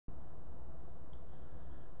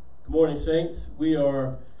Good morning, saints. We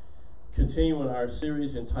are continuing our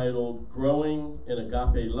series entitled Growing in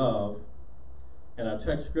Agape Love, and our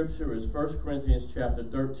text scripture is 1 Corinthians chapter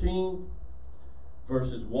 13,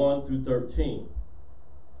 verses 1 through 13.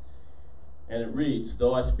 And it reads,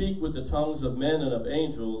 "Though I speak with the tongues of men and of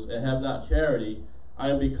angels and have not charity, I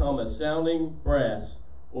am become a sounding brass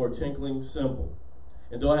or a tinkling cymbal.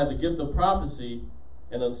 And though I have the gift of prophecy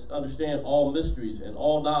and understand all mysteries and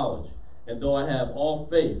all knowledge, and though I have all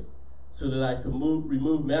faith, so that I can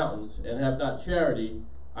remove mountains, and have not charity,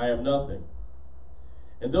 I am nothing.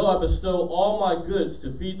 And though I bestow all my goods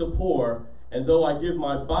to feed the poor, and though I give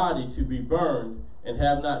my body to be burned, and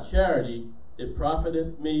have not charity, it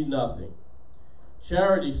profiteth me nothing.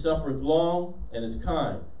 Charity suffereth long, and is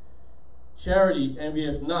kind. Charity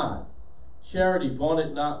envieth not. Charity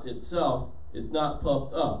vaunteth not itself, is not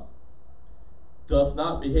puffed up, doth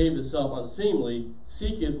not behave itself unseemly,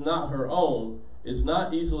 seeketh not her own, is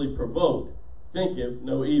not easily provoked, thinketh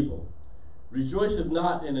no evil, rejoiceth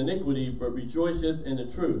not in iniquity, but rejoiceth in the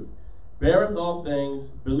truth, beareth all things,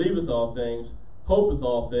 believeth all things, hopeth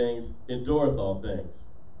all things, endureth all things.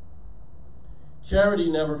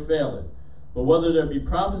 Charity never faileth, but whether there be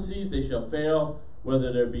prophecies, they shall fail,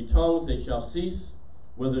 whether there be tongues, they shall cease,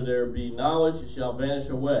 whether there be knowledge, it shall vanish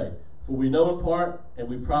away. For we know in part, and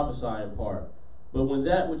we prophesy in part. But when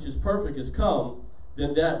that which is perfect is come,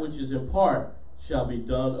 then that which is in part shall be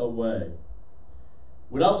done away.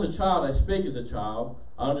 When I was a child, I spake as a child,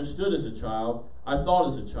 I understood as a child, I thought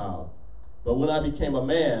as a child. But when I became a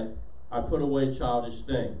man, I put away childish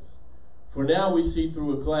things. For now we see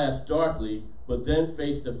through a glass darkly, but then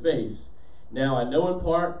face to face. Now I know in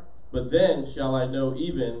part, but then shall I know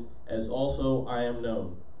even as also I am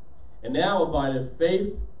known. And now abideth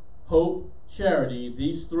faith, hope, charity,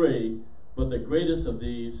 these three, but the greatest of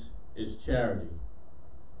these is charity."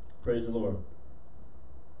 Praise the Lord.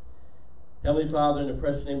 Heavenly Father, in the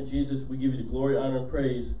precious name of Jesus, we give you the glory, honor, and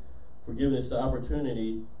praise for giving us the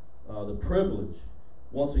opportunity, the privilege,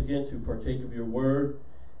 once again, to partake of your word.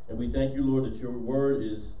 And we thank you, Lord, that your word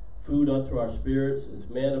is food unto our spirits. It's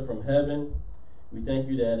manna from heaven. We thank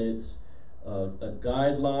you that it's a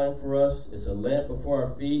guideline for us. It's a lamp before our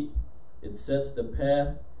feet. It sets the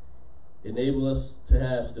path, enables us to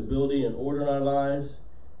have stability and order in our lives.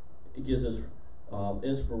 It gives us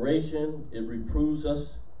inspiration. It reproves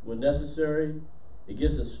us when necessary. It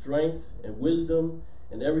gives us strength and wisdom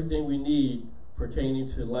and everything we need pertaining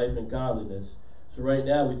to life and godliness. So right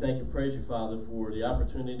now we thank and praise you, Father, for the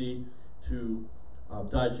opportunity to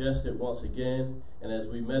digest it once again. And as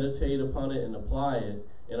we meditate upon it and apply it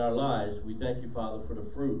in our lives, we thank you, Father, for the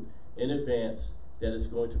fruit in advance that it's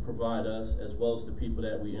going to provide us as well as the people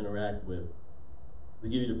that we interact with. We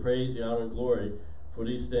give you the praise, the honor, and glory for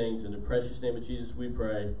these things. In the precious name of Jesus we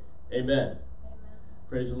pray. Amen.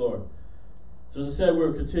 Praise the Lord. So as I said,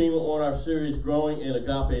 we're continuing on our series, Growing in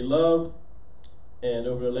Agape Love. And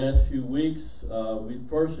over the last few weeks, we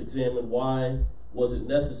first examined why was it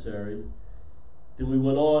necessary. Then we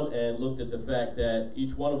went on and looked at the fact that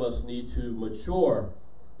each one of us need to mature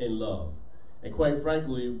in love. And quite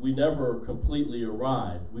frankly, we never completely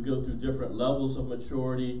arrive. We go through different levels of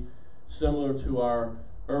maturity, similar to our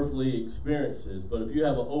earthly experiences. But if you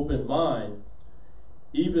have an open mind,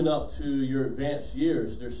 even up to your advanced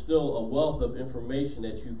years, there's still a wealth of information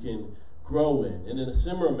that you can grow in. And in a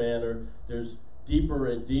similar manner, there's deeper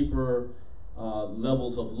and deeper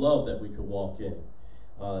levels of love that we could walk in.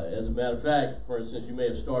 As a matter of fact, for instance, you may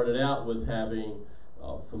have started out with having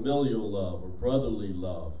familial love or brotherly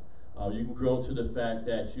love. You can grow into the fact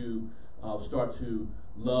that you start to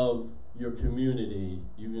love your community.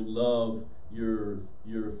 You can love your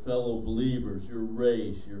fellow believers, your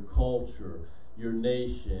race, your culture, your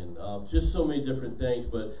nation, just so many different things.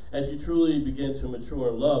 But as you truly begin to mature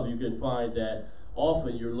in love, you can find that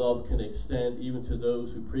often your love can extend even to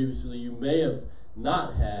those who previously you may have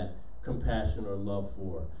not had compassion or love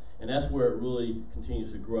for. And that's where it really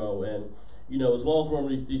continues to grow. And you know, as long as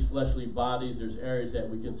we're in these fleshly bodies, there's areas that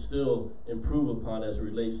we can still improve upon as it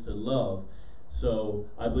relates to love. So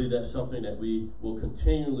I believe that's something that we will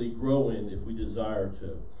continually grow in if we desire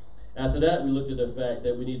to. After that, we looked at the fact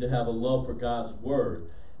that we need to have a love for God's word.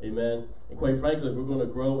 Amen. And quite frankly, if we're going to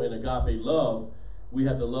grow in agape love, we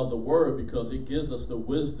have to love the word because it gives us the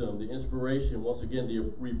wisdom, the inspiration, once again, the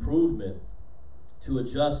reprovement to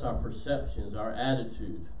adjust our perceptions, our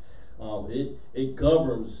attitudes. It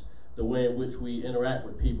governs the way in which we interact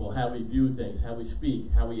with people, how we view things, how we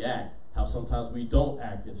speak, how we act, how sometimes we don't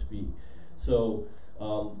act and speak. So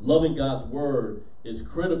loving God's word is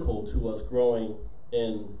critical to us growing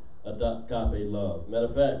in agape love. Matter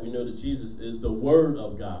of fact, we know that Jesus is the Word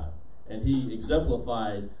of God, and he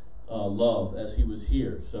exemplified love as he was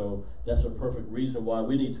here. So that's a perfect reason why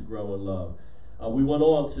we need to grow in love. We went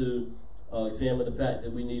on to examine the fact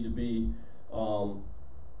that we need to be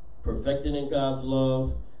perfected in God's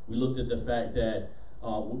love. We looked at the fact that,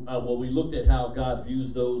 we looked at how God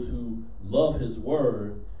views those who love his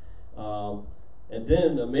word. And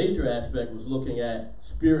then a major aspect was looking at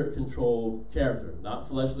spirit-controlled character, not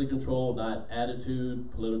fleshly control, not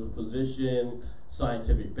attitude, political position,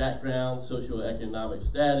 scientific background, socioeconomic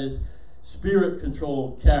status,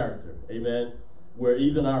 spirit-controlled character, amen, where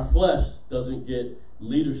even our flesh doesn't get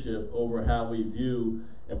leadership over how we view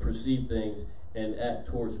and perceive things and act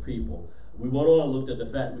towards people. We went on and looked at the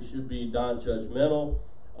fact we should be non-judgmental.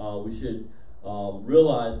 We should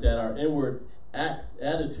realize that our inward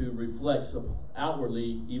attitude reflects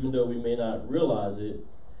outwardly, even though we may not realize it.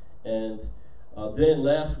 And then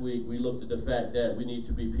last week we looked at the fact that we need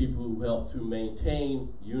to be people who help to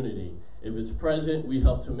maintain unity. If it's present, we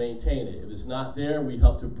help to maintain it. If it's not there, we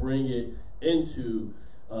help to bring it into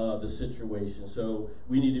the situation. So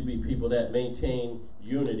we need to be people that maintain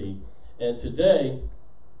unity. And today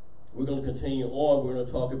we're going to continue on. We're going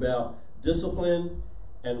to talk about discipline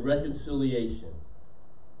and reconciliation.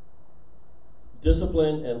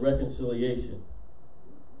 Discipline and reconciliation.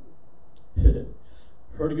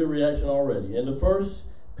 Heard a good reaction already. And the first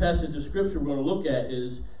passage of scripture we're going to look at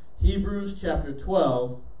is Hebrews chapter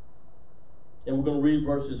 12, and we're going to read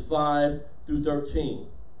verses 5 through 13.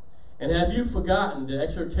 And have you forgotten the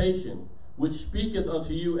exhortation which speaketh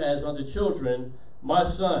unto you as unto children, my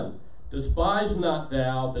son, despise not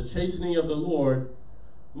thou the chastening of the Lord,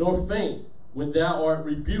 nor faint when thou art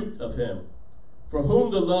rebuked of him. For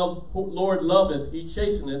whom the Lord loveth, he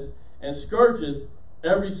chasteneth, and scourgeth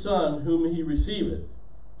every son whom he receiveth.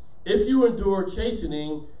 If you endure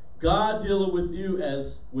chastening, God dealeth with you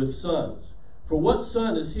as with sons. For what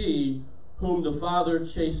son is he whom the Father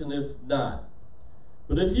chasteneth not?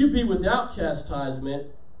 But if you be without chastisement,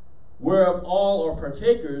 whereof all are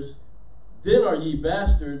partakers, then are ye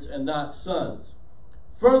bastards and not sons.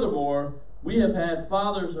 Furthermore, we have had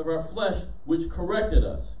fathers of our flesh which corrected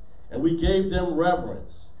us, and we gave them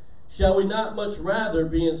reverence. Shall we not much rather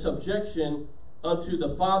be in subjection unto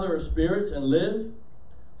the Father of spirits and live?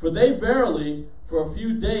 For they verily for a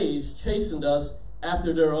few days chastened us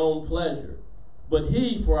after their own pleasure, but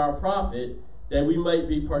he for our profit, that we might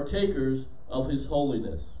be partakers of his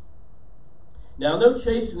holiness. Now no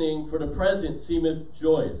chastening for the present seemeth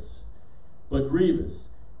joyous, but grievous.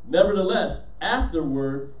 Nevertheless,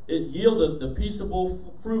 afterward it yieldeth the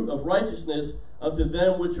peaceable fruit of righteousness unto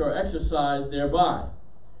them which are exercised thereby.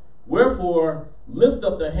 Wherefore, lift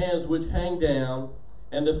up the hands which hang down,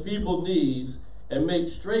 and the feeble knees, and make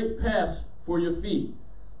straight paths for your feet,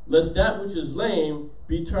 lest that which is lame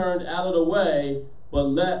be turned out of the way, but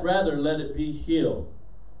rather let it be healed.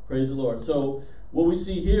 Praise the Lord. So what we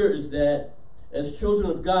see here is that as children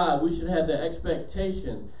of God, we should have the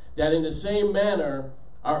expectation that in the same manner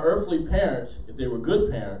our earthly parents, if they were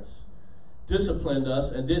good parents, disciplined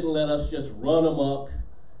us and didn't let us just run amok,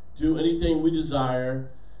 do anything we desire,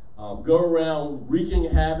 go around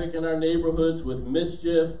wreaking havoc in our neighborhoods with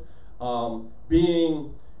mischief,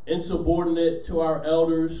 being insubordinate to our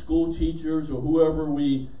elders, school teachers, or whoever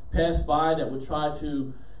we pass by that would try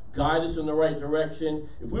to guide us in the right direction.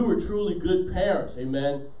 If we were truly good parents,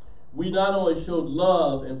 amen, we not only showed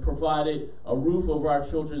love and provided a roof over our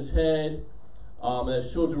children's head,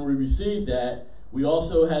 as children we received that, we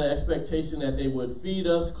also had an expectation that they would feed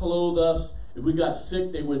us, clothe us. If we got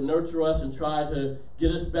sick, they would nurture us and try to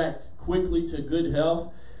get us back quickly to good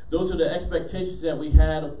health. Those are the expectations that we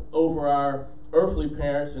had over our earthly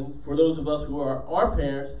parents, and for those of us who are our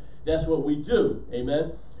parents, that's what we do,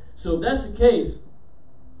 amen? So if that's the case,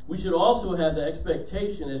 we should also have the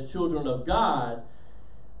expectation as children of God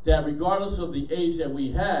that regardless of the age that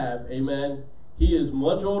we have, amen, he is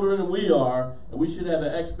much older than we are, and we should have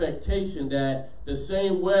an expectation that the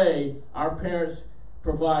same way our parents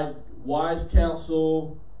provide wise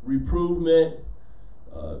counsel, reprovement,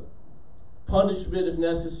 punishment if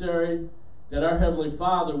necessary, that our Heavenly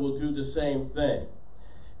Father will do the same thing.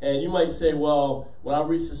 And you might say, well, when I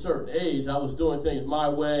reached a certain age, I was doing things my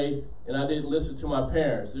way, and I didn't listen to my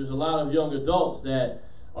parents. There's a lot of young adults that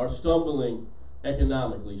are stumbling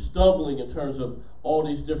economically, stumbling in terms of all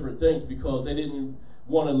these different things because they didn't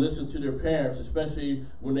want to listen to their parents, especially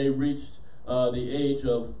when they reached the age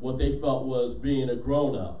of what they felt was being a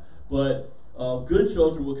grown-up. But good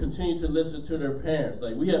children will continue to listen to their parents.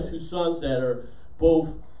 Like we have two sons that are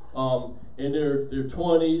both in their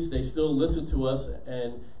 20s. They still listen to us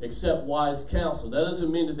and accept wise counsel. That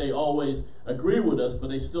doesn't mean that they always agree with us, but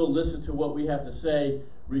they still listen to what we have to say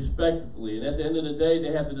respectively. And at the end of the day,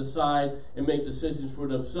 they have to decide and make decisions for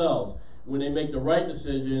themselves. When they make the right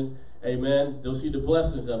decision, amen, they'll see the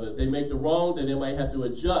blessings of it. If they make the wrong, then they might have to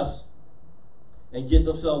adjust and get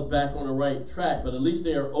themselves back on the right track. But at least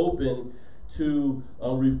they are open to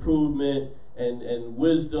reprovement and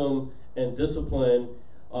wisdom and discipline,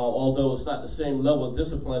 although it's not the same level of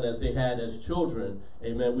discipline as they had as children.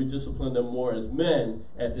 Amen. We discipline them more as men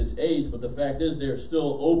at this age, but the fact is they're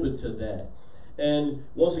still open to that. And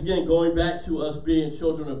once again, going back to us being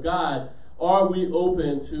children of God, are we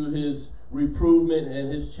open to his reprovement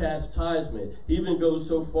and his chastisement? He even goes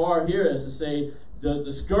so far here as to say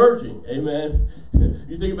the scourging. Amen.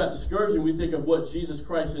 You think about the scourging, we think of what Jesus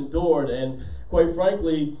Christ endured, and quite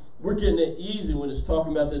frankly, we're getting it easy when it's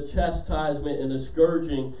talking about the chastisement and the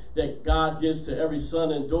scourging that God gives to every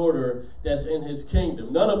son and daughter that's in his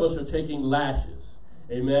kingdom. None of us are taking lashes.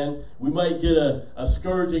 Amen. We might get a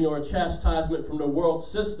scourging or a chastisement from the world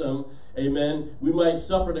system. Amen. We might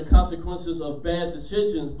suffer the consequences of bad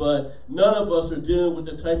decisions, but none of us are dealing with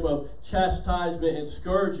the type of chastisement and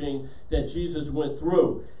scourging that Jesus went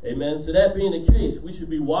through. Amen. So that being the case, we should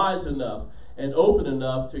be wise enough and open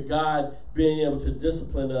enough to God being able to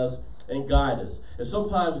discipline us and guide us. And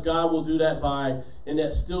sometimes God will do that by, in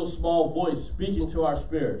that still small voice, speaking to our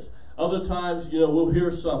spirits. Other times, we'll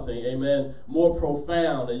hear something, amen, more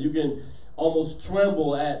profound, and you can almost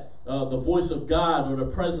tremble at the voice of God or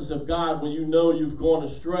the presence of God when you know you've gone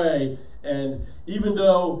astray. And even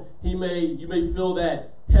though you may feel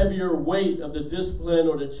that heavier weight of the discipline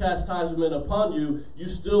or the chastisement upon you, you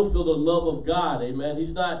still feel the love of God, amen.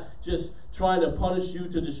 He's not just trying to punish you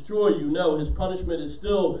to destroy you. No, his punishment is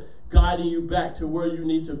still guiding you back to where you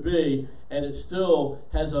need to be, and it still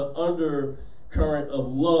has an undercurrent of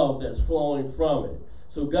love that's flowing from it.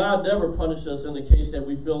 So God never punished us in the case that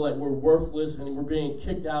we feel like we're worthless and we're being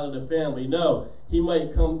kicked out of the family. No, he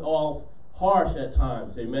might come off harsh at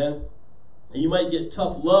times, amen. And you might get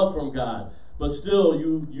tough love from God, but still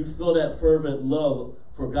you feel that fervent love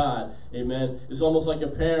for God, amen. It's almost like a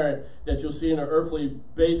parent that you'll see on an earthly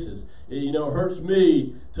basis. It hurts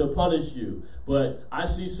me to punish you, but I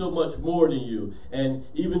see so much more than you. And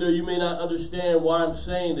even though you may not understand why I'm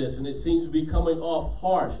saying this, and it seems to be coming off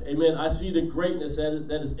harsh, amen, I see the greatness that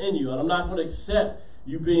is in you, and I'm not going to accept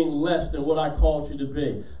you being less than what I called you to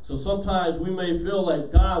be. So sometimes we may feel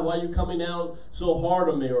like, God, why are you coming down so hard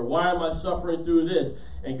on me? Or why am I suffering through this?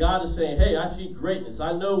 And God is saying, hey, I see greatness.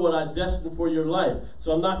 I know what I destined for your life.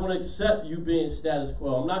 So I'm not going to accept you being status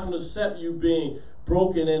quo. I'm not going to accept you being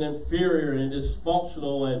broken and inferior and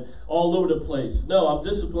dysfunctional and all over the place. No, I'm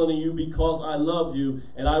disciplining you because I love you,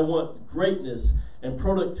 and I want greatness and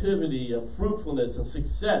productivity and fruitfulness and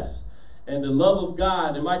success and the love of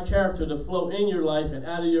God and my character to flow in your life and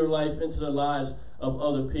out of your life into the lives of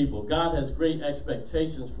other people. God has great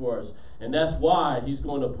expectations for us, and that's why he's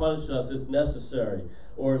going to punish us if necessary,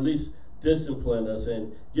 or at least discipline us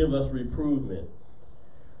and give us reprovement.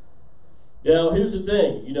 Now, here's the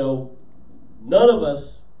thing, none of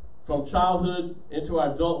us from childhood into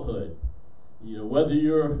our adulthood, whether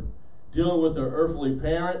you're dealing with an earthly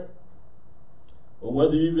parent or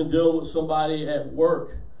whether you're even dealing with somebody at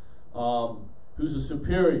work who's a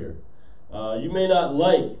superior, you may not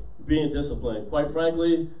like being disciplined. Quite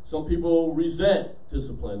frankly, some people resent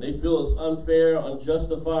discipline. They feel it's unfair,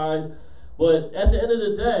 unjustified. But at the end of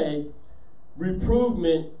the day,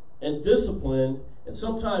 reprovement and discipline and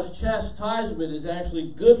sometimes chastisement is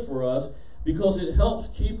actually good for us because it helps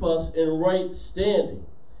keep us in right standing,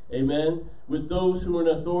 amen, with those who are in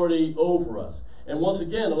authority over us. And once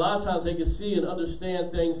again, a lot of times they can see and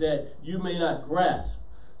understand things that you may not grasp.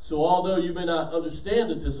 So although you may not understand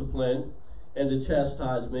the discipline and the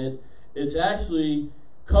chastisement, it's actually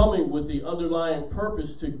coming with the underlying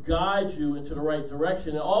purpose to guide you into the right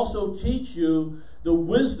direction and also teach you the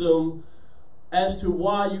wisdom as to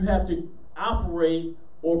why you have to operate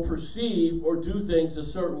or perceive or do things a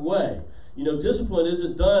certain way. Discipline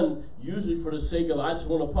isn't done usually for the sake of, I just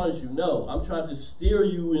want to punish you. No, I'm trying to steer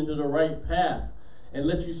you into the right path and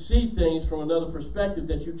let you see things from another perspective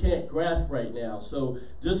that you can't grasp right now. So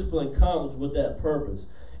discipline comes with that purpose.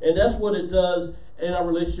 And that's what it does in our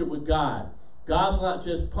relationship with God. God's not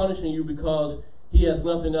just punishing you because he has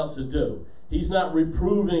nothing else to do. He's not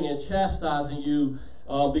reproving and chastising you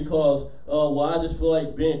because, I just feel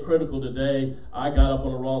like being critical today, I got up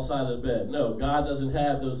on the wrong side of the bed. No, God doesn't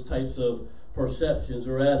have those types of perceptions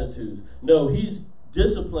or attitudes. No, he's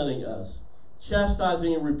disciplining us,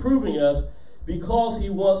 chastising and reproving us because he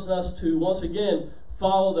wants us to, once again,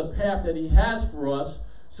 follow the path that he has for us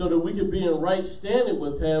so that we can be in right standing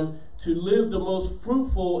with him to live the most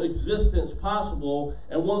fruitful existence possible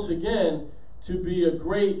and once again to be a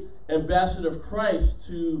great ambassador of Christ,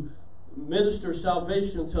 to minister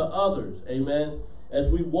salvation to others. Amen. As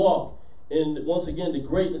we walk in, once again, the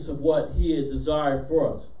greatness of what he had desired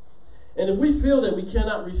for us. And if we feel that we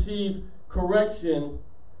cannot receive correction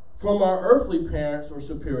from our earthly parents or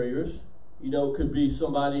superiors, it could be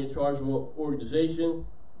somebody in charge of an organization,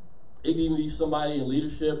 it can even be somebody in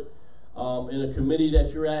leadership, in a committee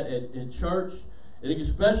that you're at in church. It can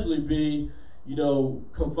especially be,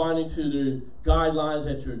 confining to the guidelines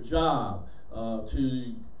at your job,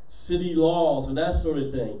 to city laws and that sort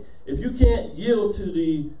of thing. If you can't yield to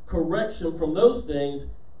the correction from those things,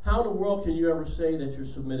 how in the world can you ever say that you're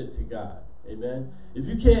submitted to God? Amen. If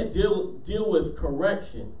you can't deal with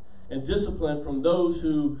correction and discipline from those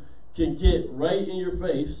who can get right in your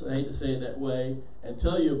face, I hate to say it that way, and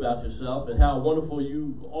tell you about yourself and how wonderful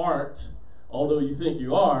you aren't, although you think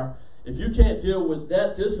you are, if you can't deal with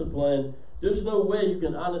that discipline, there's no way you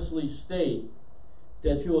can honestly state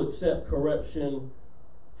that you'll accept correction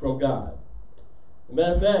from God. As a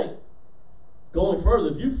matter of fact, going further,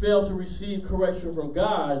 if you fail to receive correction from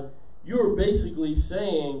God, you are basically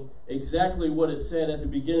saying exactly what it said at the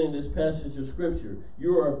beginning of this passage of Scripture.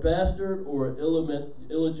 You are a bastard or an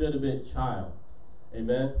illegitimate child.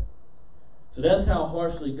 Amen? So that's how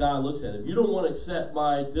harshly God looks at it. If you don't want to accept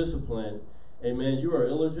my discipline, amen, you are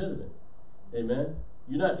illegitimate. Amen?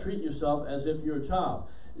 You're not treating yourself as if you're a child.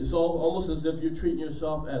 It's almost as if you're treating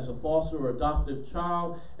yourself as a foster or adoptive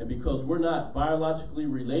child, and because we're not biologically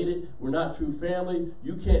related, we're not true family,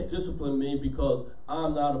 you can't discipline me because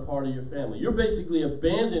I'm not a part of your family. You're basically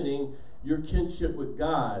abandoning your kinship with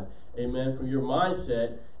God, amen, from your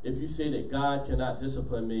mindset if you say that God cannot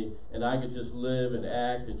discipline me and I could just live and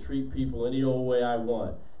act and treat people any old way I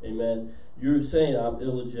want, amen. You're saying I'm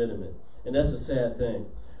illegitimate, and that's a sad thing.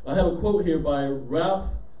 I have a quote here by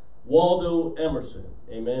Ralph Waldo Emerson.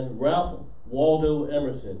 Amen. Ralph Waldo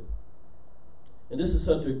Emerson. And this is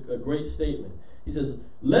such a great statement. He says,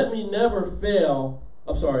 let me never fall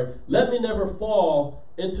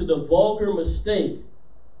into the vulgar mistake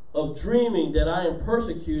of dreaming that I am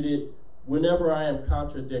persecuted whenever I am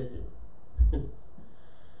contradicted.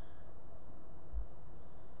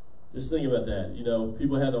 Just think about that.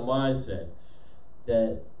 People have the mindset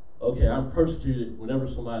that, okay, I'm persecuted whenever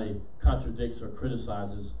somebody contradicts or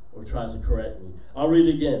criticizes or tries to correct me. I'll read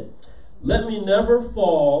it again. Let me never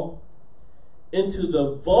fall into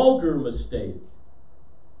the vulgar mistake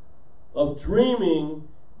of dreaming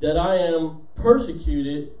that I am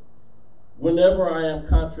persecuted whenever I am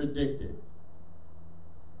contradicted.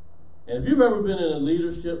 And if you've ever been in a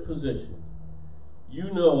leadership position,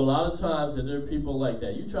 you know a lot of times that there are people like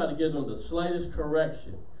that. You try to give them the slightest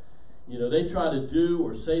correction. They try to do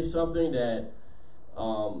or say something that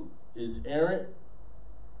is errant,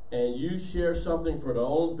 and you share something for their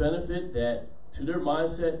own benefit that to their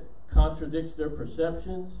mindset contradicts their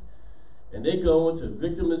perceptions, and they go into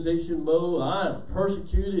victimization mode. I'm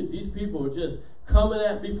persecuted. These people are just coming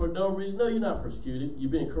at me for no reason. No, you're not persecuted.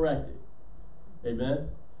 You're being corrected. Amen?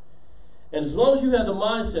 And as long as you have the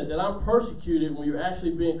mindset that I'm persecuted when you're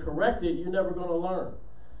actually being corrected, you're never going to learn.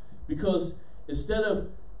 Because instead of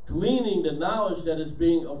gleaning the knowledge that is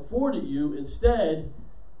being afforded you, instead,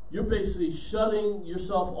 you're basically shutting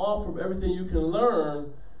yourself off from everything you can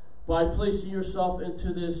learn by placing yourself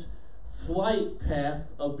into this flight path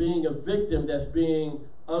of being a victim that's being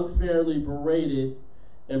unfairly berated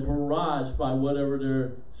and barraged by whatever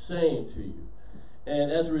they're saying to you.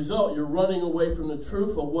 And as a result, you're running away from the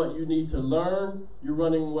truth of what you need to learn. You're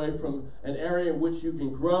running away from an area in which you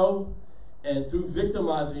can grow. And through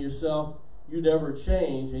victimizing yourself, you never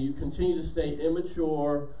change, and you continue to stay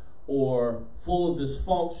immature or full of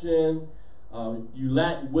dysfunction. You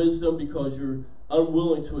lack wisdom because you're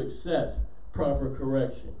unwilling to accept proper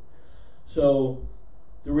correction. So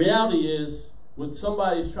the reality is, when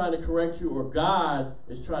somebody's trying to correct you or God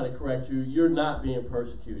is trying to correct you, you're not being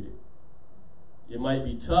persecuted. It might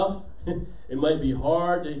be tough, it might be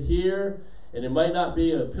hard to hear, and it might not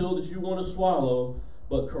be a pill that you want to swallow,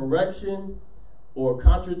 but correction or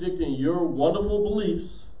contradicting your wonderful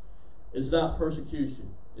beliefs is not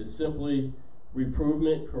persecution. It's simply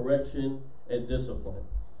reprovement, correction, and discipline.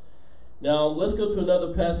 Now, let's go to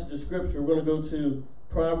another passage of Scripture. We're going to go to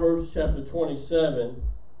Proverbs chapter 27,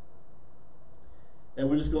 and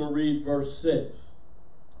we're just going to read verse 6.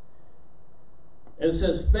 And it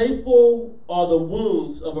says, faithful are the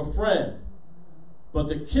wounds of a friend, but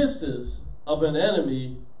the kisses of an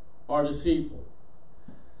enemy are deceitful.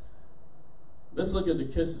 Let's look at the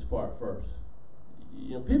kisses part first.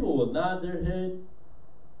 People will nod their head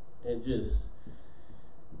and just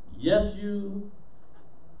yes you,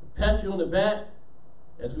 pat you on the back,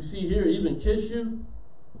 as we see here, even kiss you.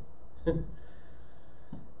 And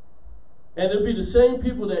it'll be the same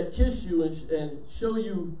people that kiss you and show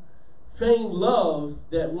you feigned love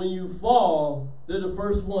that when you fall, they're the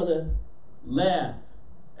first one to laugh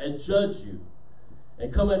and judge you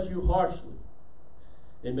and come at you harshly.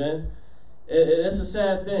 Amen? And that's a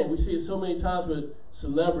sad thing. We see it so many times with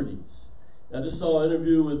celebrities. I just saw an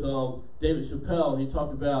interview with David Chappelle, and he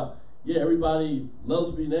talked about, everybody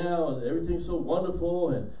loves me now, and everything's so wonderful,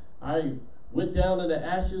 and I went down in the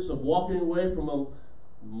ashes of walking away from a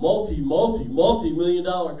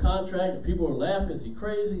multi-million-dollar contract, and people were laughing. Is he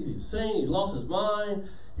crazy? He's insane. He lost his mind.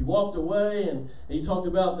 He walked away, and he talked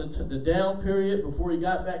about the down period before he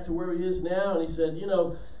got back to where he is now, and he said,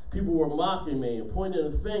 people were mocking me and pointing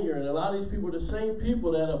a finger, and a lot of these people are the same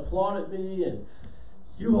people that applauded me, and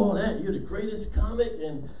you're the greatest comic,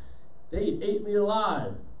 and they ate me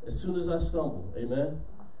alive as soon as I stumbled. Amen?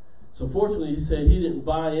 So fortunately, he said he didn't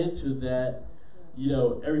buy into that,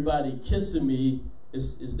 everybody kissing me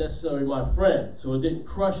is necessarily my friend. So it didn't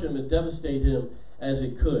crush him and devastate him as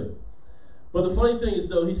it could. But the funny thing is,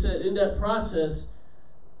 though, he said in that process,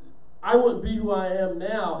 I wouldn't be who I am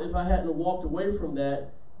now if I hadn't walked away from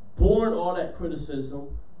that, borne all that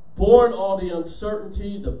criticism, borne all the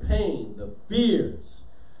uncertainty, the pain, the fears.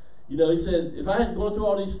 He said, if I hadn't gone through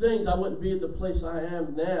all these things, I wouldn't be at the place I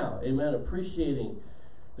am now. Amen. Appreciating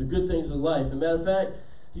the good things of life. As a matter of fact,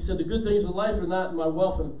 he said, the good things of life are not my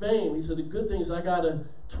wealth and fame. He said, the good things, I got a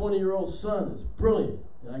 20-year-old son that's brilliant.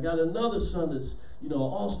 And I got another son that's, an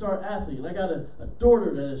all-star athlete. And I got a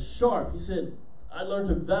daughter that is sharp. He said, I learned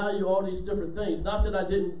to value all these different things. Not that I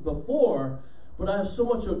didn't before, but I have so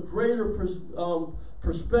much a greater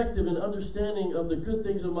perspective and understanding of the good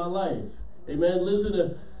things of my life. Amen.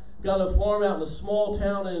 Got a farm out in a small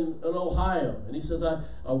town in Ohio. And he says,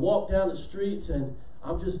 I walk down the streets and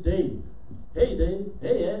I'm just Dave. Hey, Dave.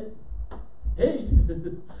 Hey, Ed. Hey,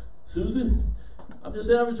 Susan. I'm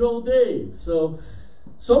just average old Dave. So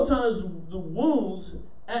sometimes the wounds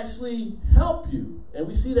actually help you. And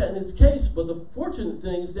we see that in his case. But the fortunate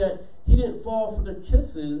thing is that he didn't fall for the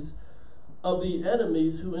kisses of the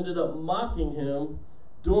enemies who ended up mocking him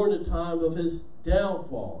during the time of his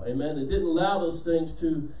downfall. Amen. It didn't allow those things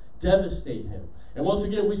to devastate him. And once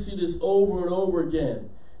again, we see this over and over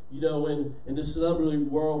again, in the celebrity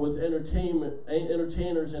world with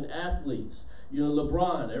entertainers and athletes.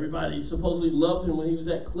 LeBron, everybody supposedly loved him when he was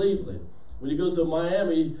at Cleveland. When he goes to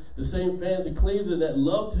Miami, the same fans in Cleveland that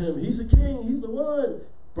loved him, he's the king, he's the one,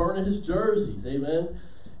 burning his jerseys. Amen.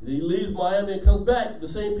 He leaves Miami and comes back. The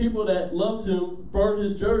same people that loved him burned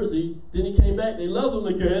his jersey. Then he came back. They loved him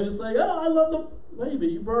again. It's like, I love him. Wait a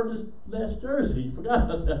minute, you burned his last jersey. You forgot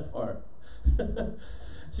about that part.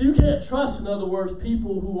 So you can't trust, in other words,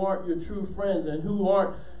 people who aren't your true friends and who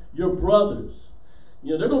aren't your brothers.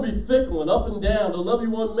 They're going to be fickle and up and down. They'll love you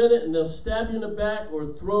one minute and they'll stab you in the back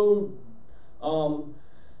or throw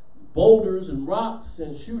boulders and rocks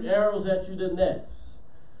and shoot arrows at you the next.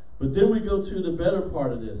 But then we go to the better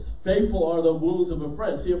part of this. Faithful are the wounds of a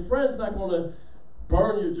friend. See, a friend's not going to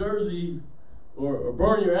burn your jersey or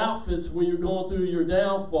burn your outfits when you're going through your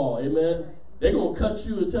downfall. Amen. They're going to cut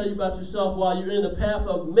you and tell you about yourself while you're in the path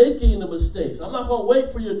of making the mistakes. I'm not going to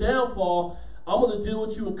wait for your downfall. I'm going to deal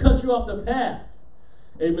with you and cut you off the path.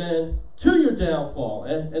 Amen. To your downfall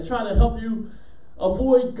and try to help you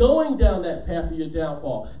avoid going down that path of your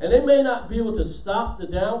downfall. And they may not be able to stop the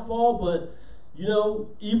downfall, but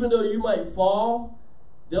even though you might fall,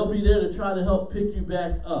 they'll be there to try to help pick you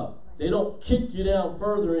back up. They don't kick you down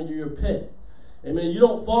further into your pit. Amen. You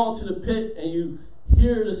don't fall into the pit and you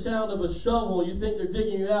hear the sound of a shovel and you think they're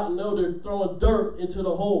digging you out and know they're throwing dirt into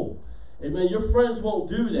the hole. Amen. Your friends won't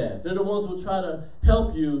do that. They're the ones who will try to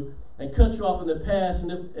help you and cut you off in the past.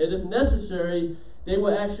 And if necessary, they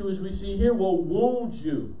will actually, as we see here, will wound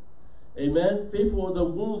you. Amen. Faithful are the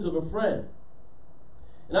wounds of a friend.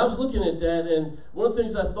 And I was looking at that, and one of the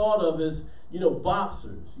things I thought of is,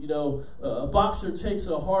 boxers. A boxer takes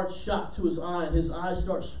a hard shot to his eye, and his eye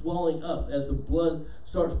starts swelling up as the blood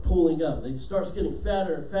starts pooling up. And it starts getting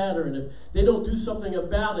fatter and fatter, and if they don't do something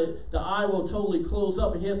about it, the eye will totally close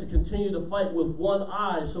up, and he has to continue to fight with one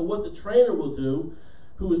eye. So what the trainer will do,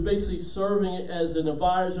 who is basically serving as an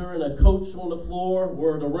advisor and a coach on the floor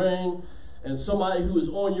or the ring, and somebody who is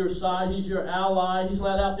on your side, he's your ally. He's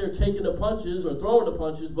not out there taking the punches or throwing the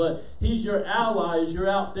punches, but he's your ally as you're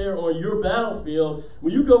out there on your battlefield.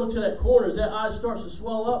 When you go into that corner, as that eye starts to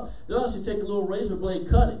swell up, they'll actually take a little razor blade,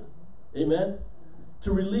 cut it. Amen?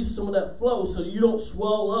 To release some of that flow so that you don't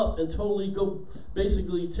swell up and totally go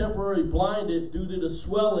basically temporarily blinded due to the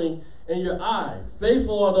swelling in your eye.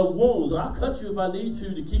 Faithful are the wounds. I'll cut you if I need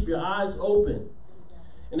to keep your eyes open.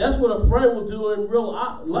 And that's what a friend will do in real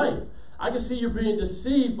life. I can see you're being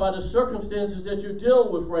deceived by the circumstances that you're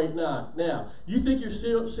dealing with right now. You think you're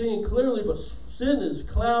seeing clearly, but sin is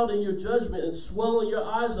clouding your judgment and swelling your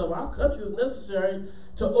eyes up. I'll cut you if necessary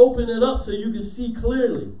to open it up so you can see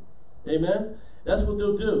clearly. Amen? That's what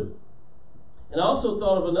they'll do. And I also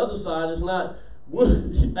thought of another side. It's not,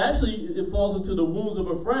 actually, it falls into the wounds of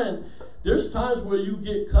a friend. There's times where you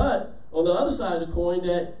get cut on the other side of the coin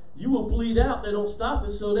that you will bleed out. They don't stop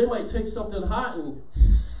it, so they might take something hot and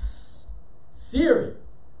sear it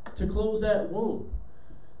to close that wound.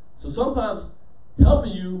 So sometimes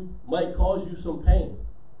helping you might cause you some pain,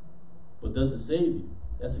 but does it save you?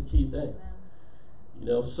 That's a key thing. You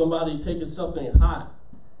know, somebody taking something hot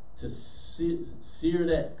to sear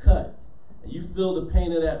that cut, and you feel the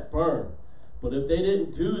pain of that burn. But if they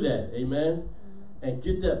didn't do that, amen, and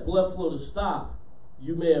get that blood flow to stop,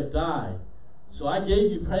 you may have died. So I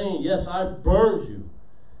gave you pain. Yes, I burned you.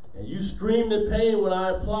 And you screamed in pain when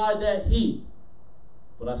I applied that heat.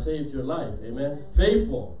 But I saved your life. Amen.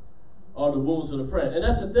 Faithful are the wounds of the friend. And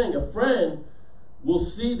that's the thing. A friend will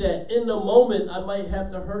see that in the moment I might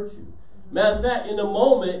have to hurt you. Matter of fact, in the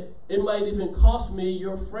moment, it might even cost me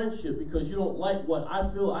your friendship because you don't like what I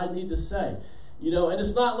feel I need to say. You know, and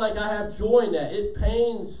it's not like I have joy in that. It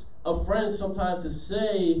pains a friend sometimes to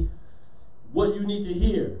say what you need to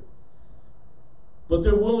hear. But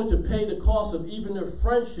they're willing to pay the cost of even their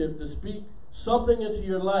friendship to speak something into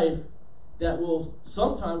your life that will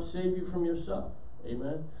sometimes save you from yourself.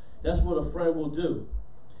 Amen? That's what a friend will do.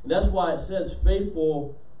 And that's why it says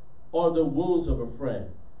faithful are the wounds of a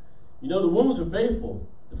friend. You know, the wounds are faithful.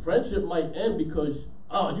 The friendship might end because,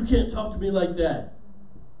 oh, you can't talk to me like that.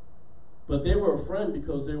 But they were a friend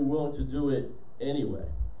because they were willing to do it anyway.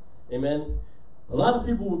 Amen? A lot of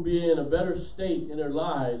people would be in a better state in their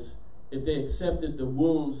lives if they accepted the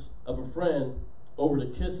wounds of a friend over the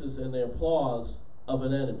kisses and the applause of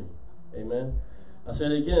an enemy. Amen? I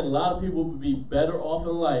said again, a lot of people would be better off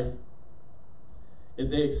in life if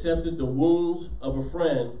they accepted the wounds of a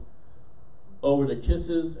friend over the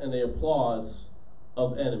kisses and the applause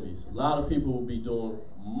of enemies. A lot of people will be doing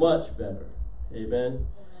much better. Amen?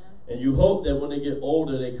 And you hope that when they get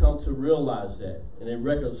older, they come to realize that and they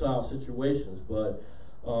reconcile situations. But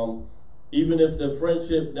even if the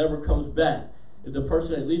friendship never comes back, if the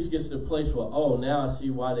person at least gets to the place where, oh, now I see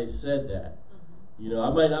why they said that. You know,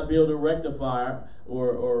 I might not be able to rectify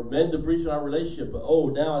or mend the breach in our relationship, but oh,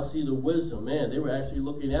 now I see the wisdom. Man, they were actually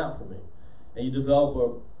looking out for me. And you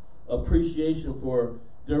develop a appreciation for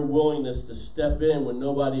their willingness to step in when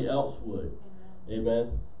nobody else would.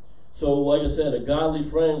 Amen. So, like I said, a godly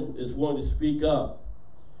friend is willing to speak up,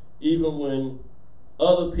 even when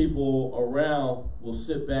other people around will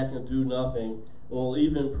sit back and do nothing, and will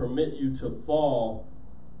even permit you to fall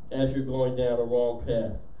as you're going down the wrong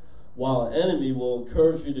path. While an enemy will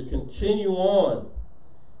encourage you to continue on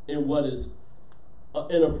in what is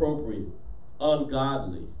inappropriate,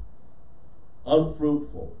 ungodly,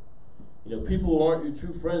 unfruitful. You know, people who aren't your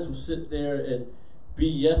true friends will sit there and be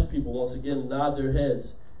yes people once again, nod their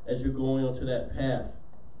heads as you're going onto that path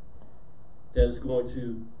that is going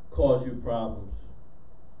to cause you problems.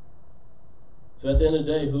 So at the end of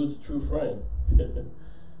the day, who's the true friend?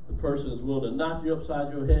 The person is willing to knock you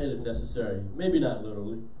upside your head if necessary. Maybe not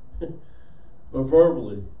literally, but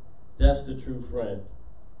verbally. That's the true friend.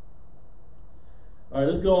 All right,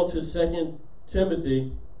 let's go on to 2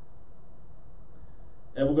 Timothy.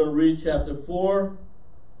 And we're going to read chapter 4,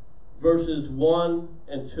 verses 1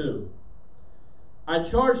 and 2. I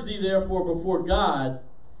charge thee therefore before God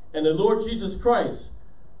and the Lord Jesus Christ,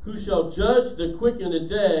 who shall judge the quick and the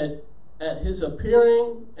dead at his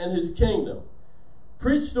appearing and his kingdom.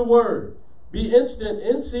 Preach the word. Be instant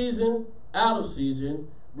in season, out of season.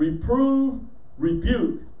 Reprove,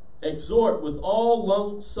 rebuke, exhort with all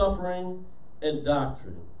long suffering and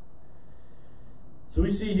doctrine. So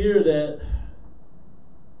we see here that,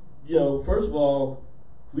 you know, first of all,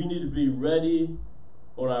 we need to be ready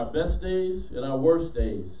on our best days and our worst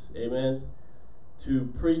days, amen,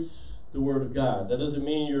 to preach the word of God. That doesn't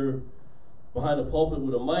mean you're behind the pulpit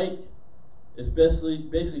with a mic. It's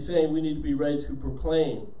basically saying we need to be ready to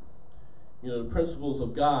proclaim, you know, the principles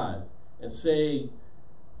of God and say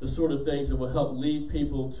the sort of things that will help lead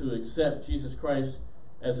people to accept Jesus Christ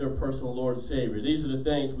as their personal Lord and Savior. These are the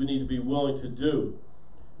things we need to be willing to do.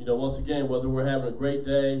 You know, once again, whether we're having a great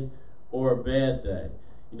day or a bad day.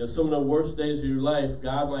 You know, some of the worst days of your life,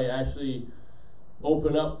 God might actually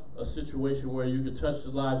open up a situation where you could touch the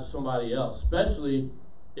lives of somebody else, especially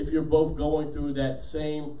if you're both going through that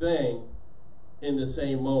same thing in the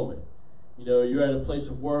same moment. You know, you're at a place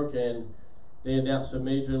of work and they announce a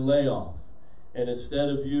major layoff. And instead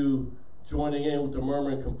of you joining in with the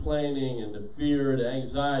murmuring, complaining, and the fear, the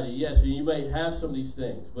anxiety, yes, you may have some of these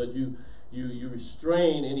things, but you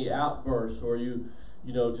restrain any outbursts, or you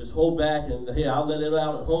just hold back and, hey, I'll let it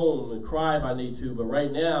out at home and cry if I need to, but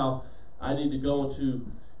right now I need to go into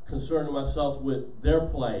concerning myself with their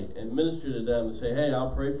plight and minister to them and say, hey,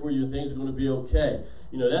 I'll pray for you and things are going to be okay.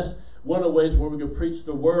 That's one of the ways where we can preach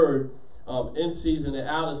the word in season and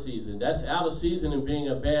out of season. That's out of season and being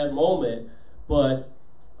a bad moment, but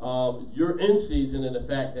you're in season in the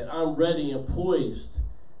fact that I'm ready and poised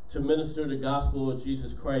to minister the gospel of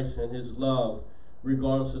Jesus Christ and his love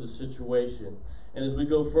regardless of the situation. And as we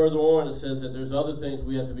go further on, it says that there's other things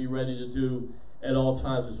we have to be ready to do at all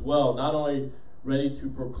times as well. Not only ready to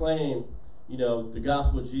proclaim, the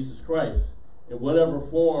gospel of Jesus Christ in whatever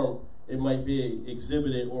form it might be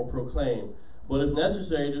exhibited or proclaimed. But if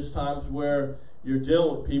necessary, there's times where you're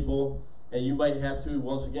dealing with people and you might have to,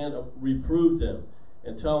 once again, reprove them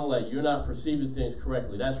and tell them, like, you're not perceiving things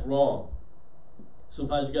correctly. That's wrong.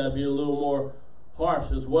 Sometimes you got to be a little more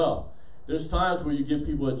harsh as well. There's times where you give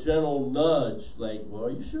people a gentle nudge, like, well,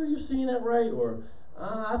 are you sure you're seeing that right? Or,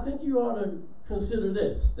 I think you ought to consider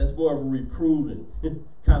this. That's more of a reproving,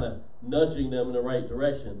 kind of nudging them in the right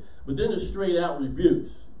direction. But then there's straight out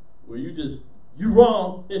rebukes, where you're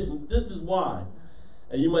wrong, and this is why.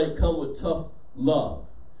 And you might come with tough love.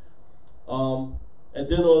 And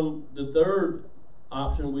then on the third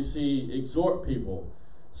option, we see exhort people.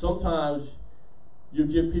 Sometimes you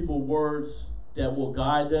give people words that will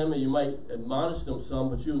guide them, and you might admonish them some,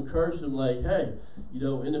 but you encourage them like, hey,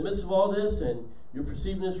 in the midst of all this, and you're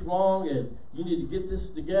perceiving this wrong, and you need to get this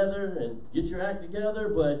together and get your act together,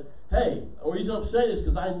 but hey, the reason I'm saying this is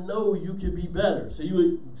because I know you can be better. So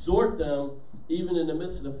you exhort them even in the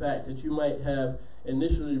midst of the fact that you might have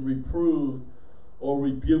initially reproved or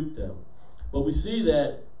rebuked them. But we see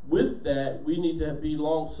that with that, we need to be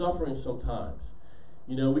long-suffering sometimes.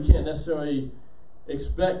 We can't necessarily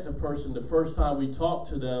expect a person the first time we talk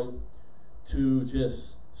to them to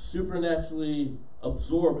just supernaturally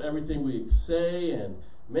absorb everything we say, and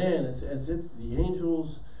man, it's as if the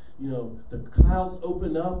angels, the clouds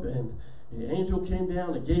opened up and the angel came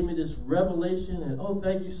down and gave me this revelation, and oh,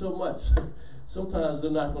 thank you so much. Sometimes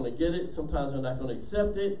they're not going to get it, sometimes they're not going to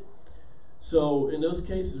accept it. So in those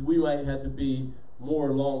cases, we might have to be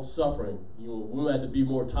more long-suffering. We might have to be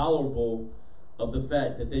more tolerable of the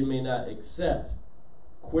fact that they may not accept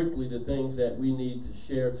quickly the things that we need to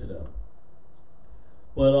share to them.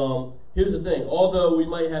 But here's the thing. Although we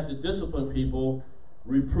might have to discipline people,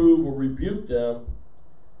 reprove or rebuke them,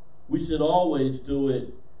 we should always do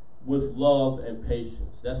it with love and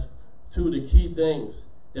patience. That's two of the key things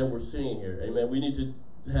that we're seeing here. Amen. We need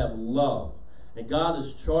to have love. And God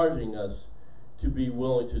is charging us to be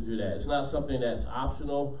willing to do that. It's not something that's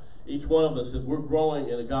optional. Each one of us, if we're growing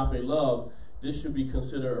in agape love, this should be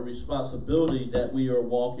considered a responsibility that we are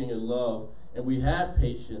walking in love, and we have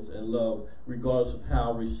patience and love regardless of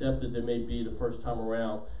how receptive they may be the first time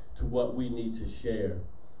around to what we need to share.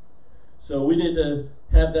 So we need to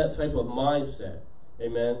have that type of mindset,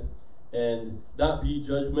 amen, and not be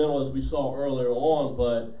judgmental as we saw earlier on,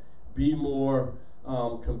 but be more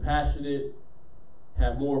compassionate,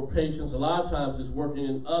 have more patience. A lot of times it's working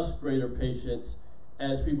in us greater patience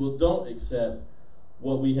as people don't accept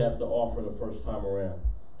what we have to offer the first time around.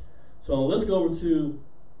 So let's go over to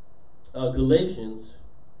Galatians,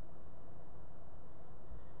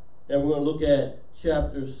 and we're going to look at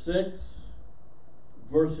chapter 6,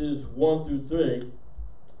 verses 1 through 3.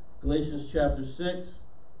 Galatians chapter 6,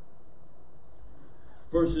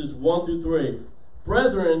 verses 1 through 3.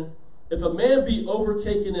 Brethren, if a man be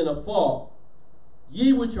overtaken in a fault,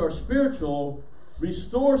 ye which are spiritual,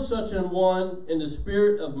 restore such an one in the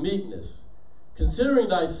spirit of meekness, considering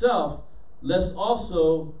thyself, lest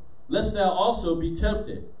thou also be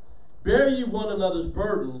tempted. Bear ye one another's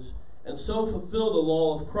burdens, and so fulfill the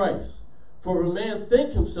law of Christ. For if a man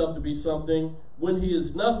think himself to be something, when he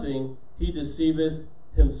is nothing, he deceiveth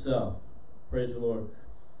himself. Praise the Lord.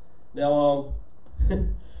 Now, a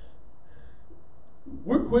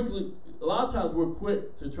lot of times we're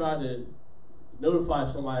quick to try to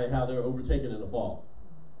notify somebody how they're overtaken in a fault.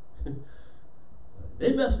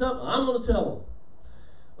 They messed up, I'm going to tell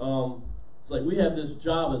them. It's like we have this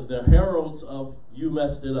job as the heralds of you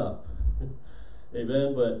messed it up.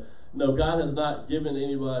 Amen. But no, God has not given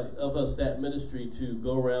anybody of us that ministry to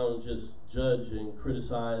go around and just judge and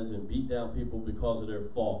criticize and beat down people because of their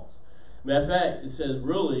faults. Matter of fact, it says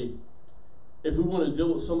really, if we want to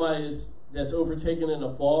deal with somebody that's overtaken in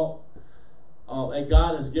a fault, and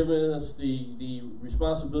God has given us the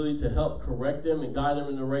responsibility to help correct them and guide them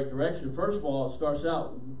in the right direction, first of all, it starts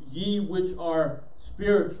out, ye which are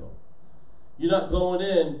spiritual. You're not going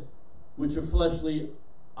in with your fleshly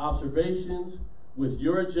observations, with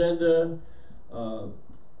your agenda,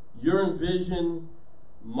 your envision,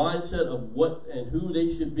 mindset of what and who they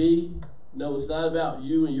should be. No, it's not about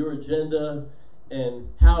you and your agenda and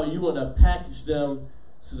how you want to package them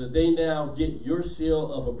so that they now get your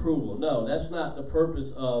seal of approval. No, that's not the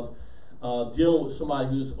purpose of dealing with somebody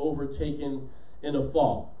who's overtaken in a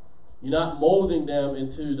fault. You're not molding them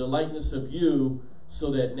into the likeness of you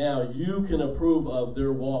so that now you can approve of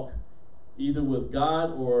their walk either with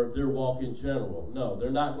God or their walk in general. No, they're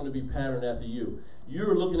not going to be patterned after you.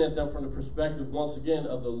 You're looking at them from the perspective, once again,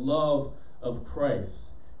 of the love of Christ.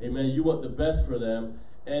 Amen. You want the best for them.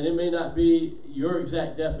 And it may not be your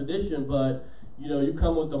exact definition, but, you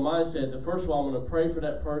come with the mindset that, first of all, I'm going to pray for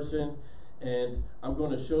that person, and I'm going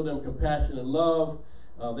to show them compassion and love.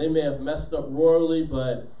 They may have messed up royally,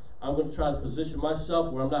 but I'm going to try to position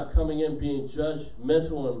myself where I'm not coming in being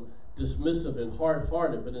judgmental and dismissive and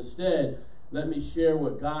hard-hearted, but instead, let me share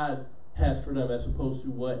what God has for them as opposed to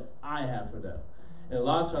what I have for them. And a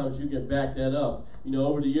lot of times you can back that up.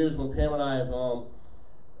 Over the years when Pam and I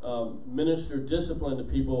have ministered discipline to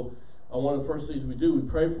people, one of the first things we do, we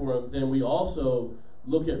pray for them. Then we also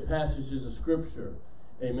look at passages of Scripture.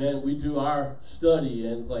 Amen. We do our study,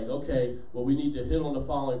 and it's like, okay, well, we need to hit on the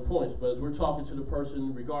following points. But as we're talking to the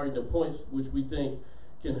person regarding the points which we think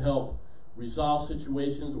can help resolve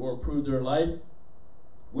situations or improve their life,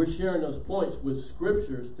 we're sharing those points with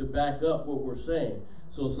scriptures to back up what we're saying.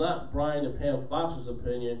 So it's not Brian and Pam Fox's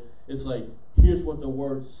opinion. It's like, here's what the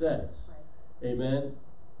Word says. Amen.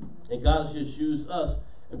 And God has just used us,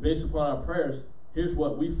 and based upon our prayers, here's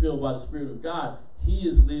what we feel by the Spirit of God. He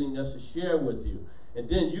is leading us to share with you. And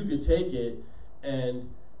then you can take it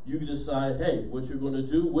and you can decide, hey, what you're going to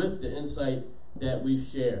do with the insight that we've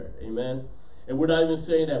shared. Amen. And we're not even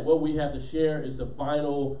saying that what we have to share is the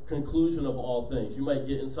final conclusion of all things. You might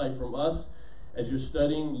get insight from us as you're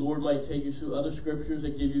studying. Lord might take you through other scriptures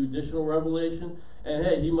that give you additional revelation. And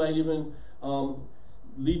hey, He might even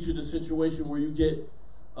lead you to a situation where you get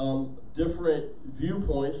different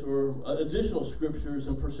viewpoints or additional scriptures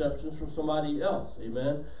and perceptions from somebody else.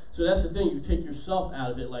 Amen. So that's the thing. You take yourself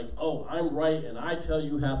out of it like, oh, I'm right and I tell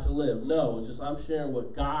you how to live. No, it's just I'm sharing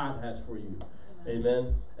what God has for you.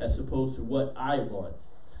 Amen. As opposed to what I want.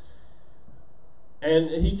 And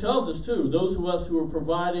He tells us too, those of us who are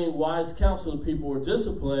providing wise counsel to people or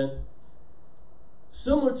discipline,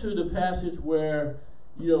 similar to the passage where,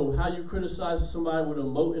 how you criticize somebody with a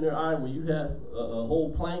mote in their eye when you have a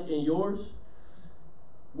whole plank in yours.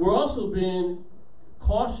 We're also being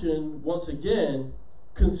cautioned, once again,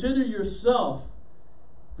 consider yourself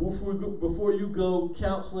before you go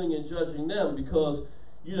counseling and judging them, because,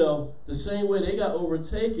 the same way they got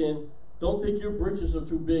overtaken, don't think your britches are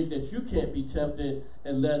too big that you can't be tempted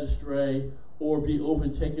and led astray or be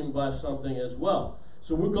overtaken by something as well.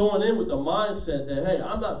 So we're going in with the mindset that, hey,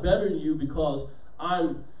 I'm not better than you because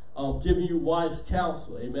I'm giving you wise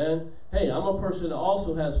counsel. Amen. Hey, I'm a person that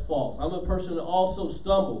also has faults. I'm a person that also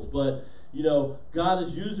stumbles. But, God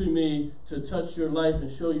is using me to touch your life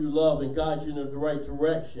and show you love and guide you in the right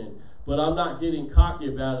direction. But I'm not getting cocky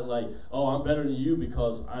about it like, oh, I'm better than you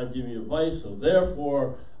because I'm giving you advice, so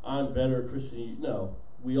therefore I'm better Christian. No,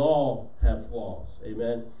 we all have flaws.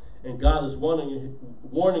 Amen. And God is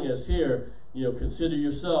warning us here, consider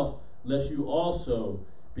yourself lest you also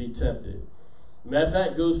be tempted. Matter of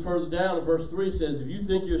fact, goes further down in verse 3, says, if you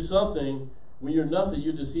think you're something when you're nothing,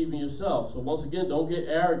 you're deceiving yourself. So once again, don't get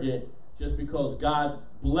arrogant just because God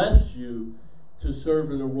blessed you to serve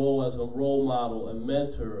in a role as a role model, a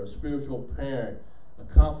mentor, a spiritual parent, a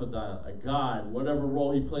confidant, a guide, whatever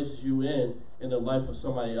role He places you in the life of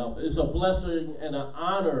somebody else. It's a blessing and an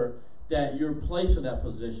honor that you're placed in that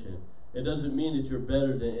position. It doesn't mean that you're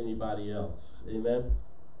better than anybody else. Amen.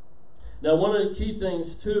 Now, one of the key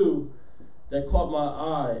things, too, that caught my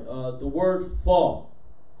eye, the word fault.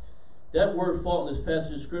 That word fault in this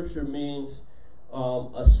passage of Scripture means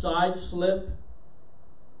a side slip,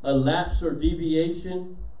 a lapse or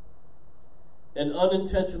deviation, an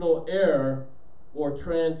unintentional error, or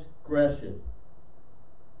transgression.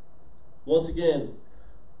 Once again,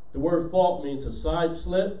 the word fault means a side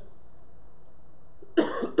slip,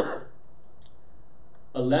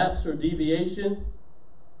 a lapse or deviation,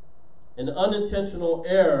 an unintentional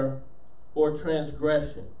error, or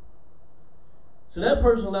transgression. So that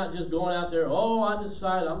person's not just going out there, oh, I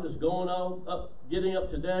decided I'm just going getting up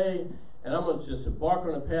today, and I'm going to just embark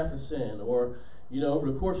on a path of sin, or,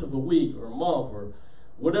 over the course of a week or a month or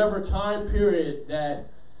whatever time period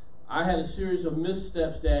that I had a series of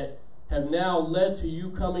missteps that have now led to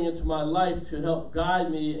you coming into my life to help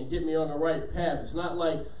guide me and get me on the right path. It's not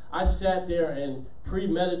like I sat there and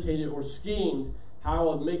premeditated or schemed how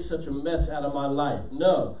I would make such a mess out of my life.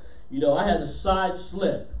 No. I had a side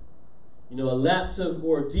slip, a lapse of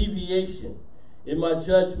or deviation in my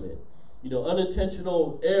judgment.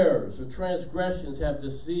 Unintentional errors or transgressions have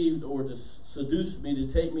deceived or seduced me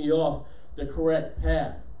to take me off the correct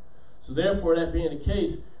path. So therefore, that being the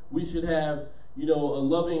case, we should have, a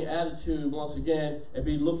loving attitude once again and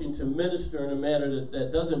be looking to minister in a manner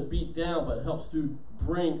that doesn't beat down but helps to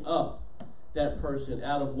bring up that person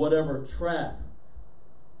out of whatever trap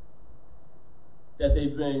that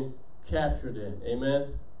they've been captured in.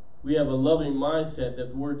 Amen? We have a loving mindset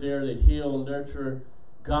that we're there to heal, nurture,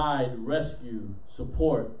 guide, rescue,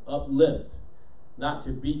 support, uplift, not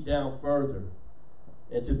to beat down further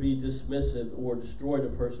and to be dismissive or destroy the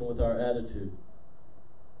person with our attitude.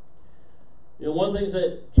 One of the things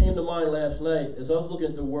that came to mind last night as I was looking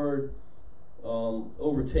at the word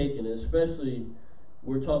overtaken, and especially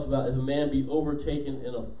where it talks about if a man be overtaken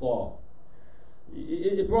in a fault.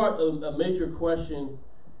 It brought a major question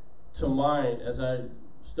to mind as I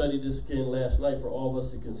studied this again last night for all of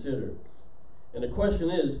us to consider. And the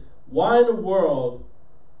question is, why in the world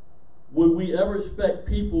would we ever expect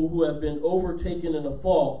people who have been overtaken in a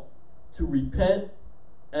fault to repent,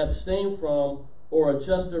 abstain from, or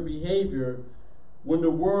adjust their behavior when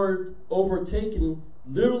the word overtaken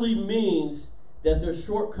literally means that their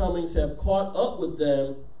shortcomings have caught up with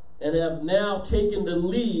them and have now taken the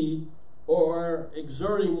lead or are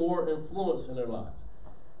exerting more influence in their lives?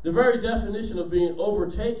 The very definition of being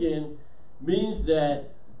overtaken means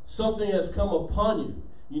that something has come upon you.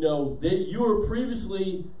 You were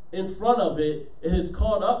previously in front of it, it has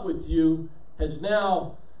caught up with you, has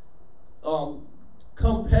now gone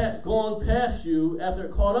past you after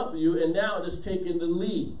it caught up with you, and now it has taken the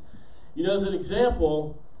lead. As an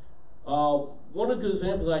example, one of the good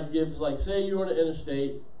examples I can give is like, say you're on the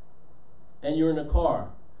interstate and you're in a car,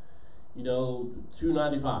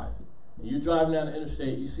 295. And you're driving down the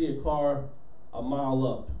interstate, you see a car a mile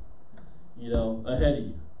up, ahead of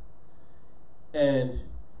you. And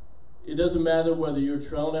it doesn't matter whether you're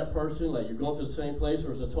trailing that person, like you're going to the same place,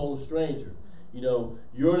 or it's a total stranger.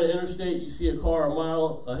 You're on the interstate, you see a car a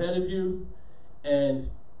mile ahead of you, and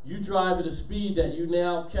you drive at a speed that you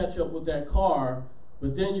now catch up with that car,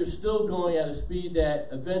 but then you're still going at a speed that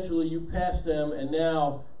eventually you pass them, and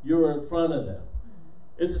now you're in front of them.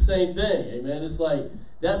 It's the same thing, amen? It's like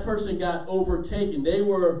that person got overtaken. They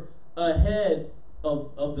were ahead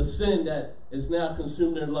of the sin that has now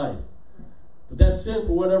consumed their life. But that sin,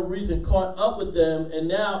 for whatever reason, caught up with them, and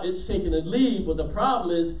now it's taken a lead. But the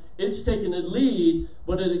problem is, it's taken a lead,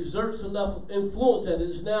 but it exerts enough influence that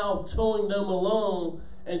it's now towing them along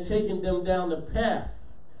and taking them down the path.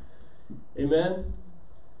 Amen?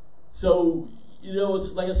 So,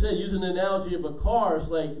 it's like I said, using the analogy of a car, it's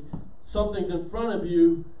like something's in front of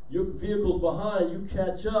you, your vehicle's behind, you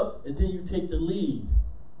catch up, and then you take the lead.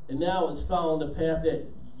 And now it's following the path that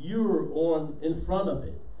you're on in front of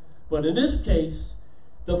it. But in this case,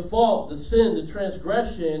 the fault, the sin, the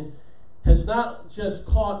transgression has not just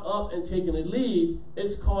caught up and taken a lead,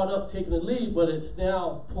 it's caught up, taken a lead, but it's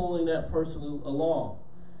now pulling that person along.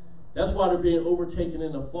 That's why they're being overtaken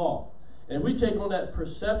in the fault. And we take on that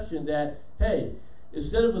perception that, hey,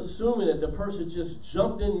 instead of assuming that the person just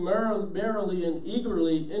jumped in merrily and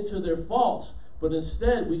eagerly into their faults, but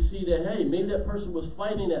instead we see that, hey, maybe that person was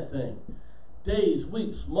fighting that thing. Days,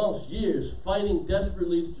 weeks, months, years, fighting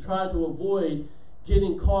desperately to try to avoid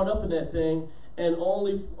getting caught up in that thing, and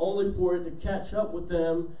only for it to catch up with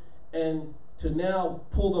them and to now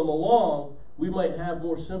pull them along. We might have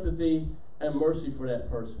more sympathy and mercy for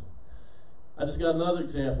that person. I just got another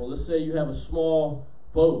example. Let's say you have a small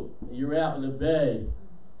boat, and you're out in the bay,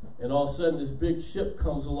 and all of a sudden this big ship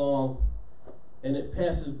comes along, and it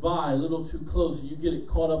passes by a little too close, and you get it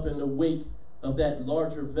caught up in the wake of that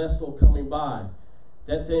larger vessel coming by.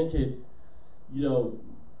 That thing could,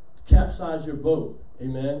 capsize your boat.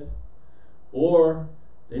 Amen? Or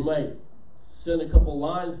they might send a couple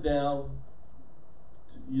lines down,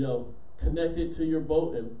 connect it to your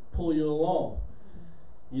boat and pull you along.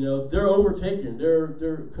 They're overtaken.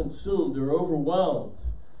 They're consumed. They're overwhelmed.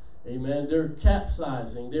 Amen? They're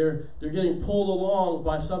capsizing. They're getting pulled along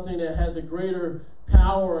by something that has a greater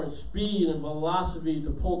power and speed and velocity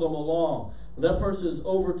to pull them along. When that person is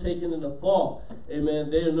overtaken in the fault,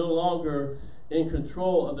 amen, they are no longer in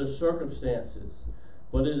control of their circumstances.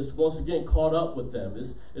 But it is once again caught up with them.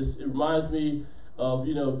 It reminds me of,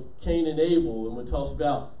 Cain and Abel, and when it talks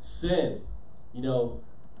about sin,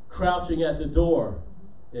 crouching at the door,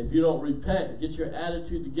 If you don't repent, get your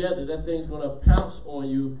attitude together, that thing's going to pounce on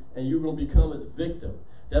you and you're going to become its victim.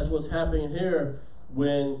 That's what's happening here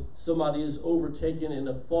when somebody is overtaken in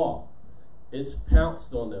a fault. It's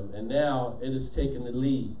pounced on them, and now it is taking the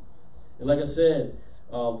lead. And like I said,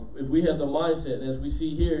 if we have the mindset, as we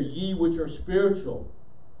see here, ye which are spiritual,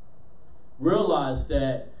 realize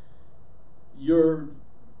that your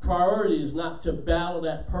priority is not to battle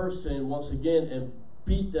that person once again and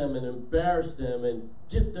beat them and embarrass them and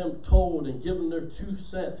get them told and give them their 2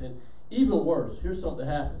 cents. And even worse, here's something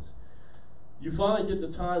that happens. You finally get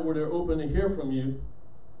the time where they're open to hear from you,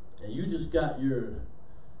 and you just got your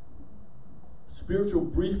spiritual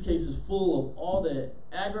briefcases full of all the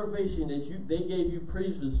aggravation that they gave you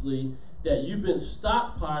previously, that you've been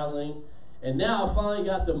stockpiling, and now I finally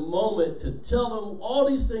got the moment to tell them all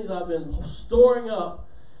these things I've been storing up,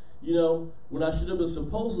 when I should have been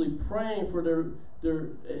supposedly praying for their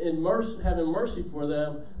in mercy, having mercy for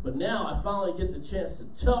them. But now I finally get the chance to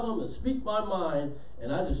tell them and speak my mind,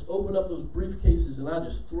 and I just open up those briefcases and I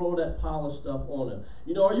just throw that pile of stuff on them.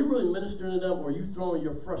 Are you really ministering to them, or are you throwing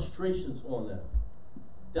your frustrations on them?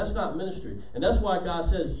 That's not ministry. And that's why God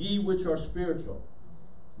says, ye which are spiritual.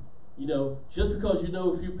 Just because you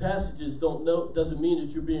know a few passages doesn't mean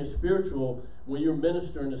that you're being spiritual when you're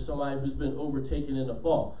ministering to somebody who's been overtaken in a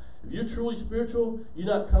fault. If you're truly spiritual, you're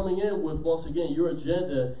not coming in with, once again, your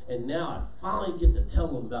agenda, and now I finally get to tell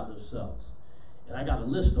them about themselves. And I got a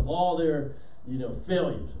list of all their,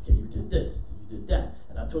 failures. Okay, you did this, you did that,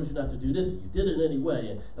 and I told you not to do this, and you did it anyway,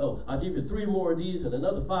 and I'll give you 3 more of these and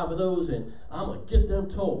another 5 of those, and I'm going to get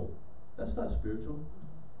them told. That's not spiritual.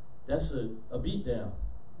 That's a beat down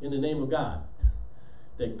in the name of God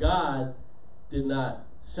that God did not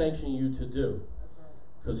sanction you to do,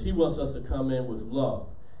 because he wants us to come in with love.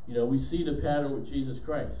 We see the pattern with Jesus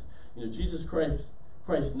Christ. Jesus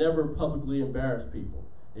Christ never publicly embarrassed people.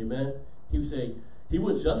 Amen. He would say, he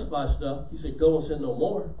wouldn't justify stuff. He said, go and sin no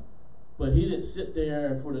more. But he didn't sit there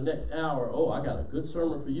and for the next hour, I got a good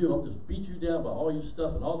sermon for you. I'll just beat you down by all your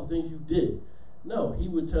stuff and all the things you did. No, he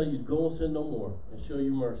would tell you to go and sin no more and show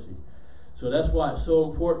you mercy. So that's why it's so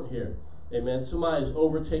important here. Amen. Somebody is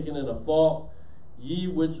overtaken in a fault. Ye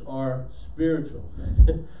which are spiritual.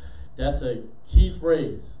 That's a key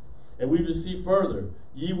phrase. And we just see further.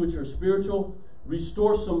 Ye which are spiritual,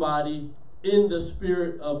 restore somebody in the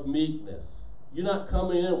spirit of meekness. You're not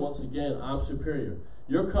coming in, once again, I'm superior.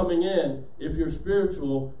 You're coming in, if you're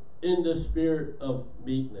spiritual, in the spirit of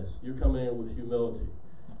meekness. You're coming in with humility.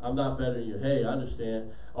 I'm not better than you. Hey, I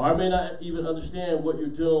understand. Or I may not even understand what you're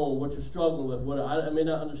doing, what you're struggling with. I may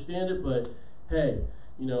not understand it, but hey,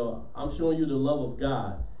 I'm showing you the love of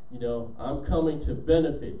God. I'm coming to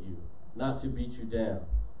benefit you, not to beat you down.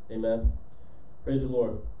 Amen. Praise the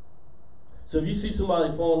Lord. So if you see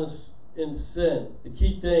somebody falling in sin, the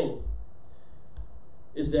key thing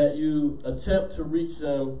is that you attempt to reach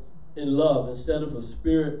them in love instead of a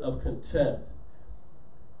spirit of contempt.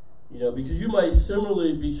 Because you might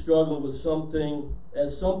similarly be struggling with something at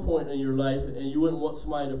some point in your life, and you wouldn't want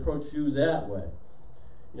somebody to approach you that way.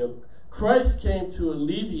 Christ came to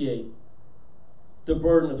alleviate the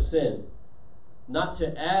burden of sin, not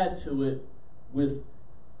to add to it with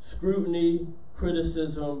scrutiny,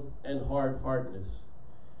 criticism, and hard-heartedness.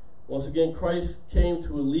 Once again, Christ came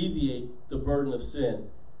to alleviate the burden of sin,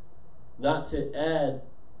 not to add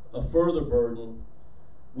a further burden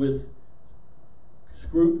with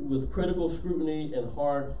critical scrutiny and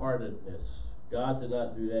hard-heartedness. God did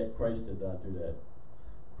not do that. Christ did not do that.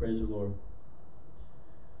 Praise the Lord.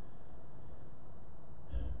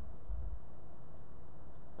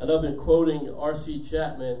 And I've been quoting R.C.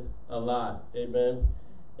 Chapman a lot. Amen.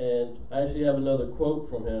 And I actually have another quote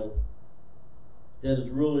from him that is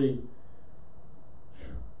really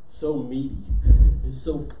so meaty. It's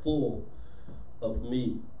so full of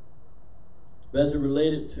meat. But as it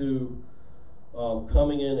related to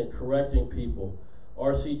coming in and correcting people,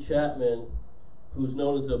 R.C. Chapman, who's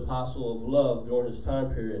known as the Apostle of Love during his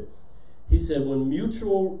time period, he said, when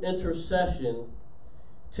mutual intercession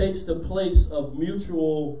takes the place of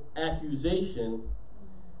mutual accusation,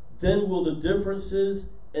 then will the differences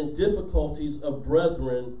and difficulties of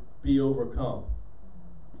brethren be overcome.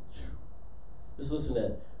 Just listen to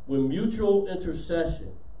that. When mutual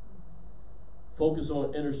intercession, focus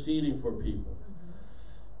on interceding for people,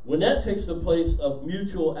 when that takes the place of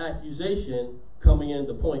mutual accusation, coming in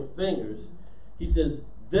to point fingers, he says,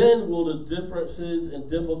 then will the differences and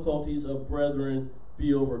difficulties of brethren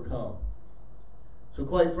be overcome. So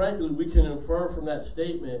quite frankly, we can infer from that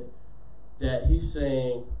statement that he's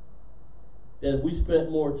saying that if we spent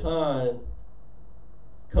more time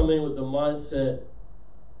coming in with the mindset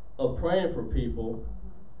of praying for people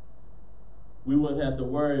we wouldn't have to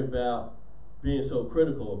worry about being so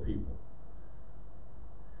critical of people.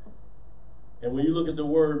 And when you look at the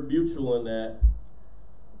word mutual in that,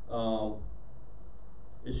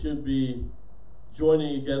 it should be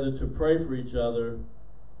joining together to pray for each other,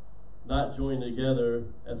 not joining together,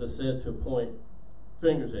 as I said, to point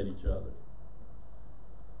fingers at each other.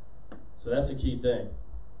 So that's the key thing.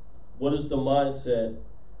 What is the mindset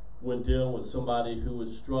when dealing with somebody who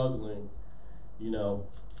is struggling,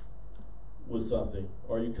 with something?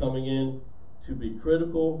 Are you coming in to be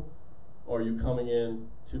critical, or are you coming in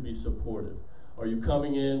to be supportive? Are you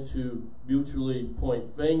coming in to mutually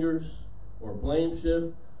point fingers or blame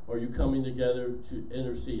shift, or are you coming together to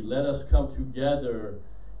intercede? Let us come together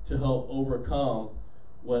to help overcome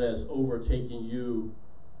what has overtaken you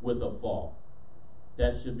with a fault.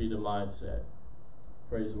 That should be the mindset.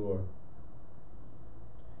 Praise the Lord.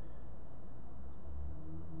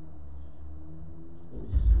 Let me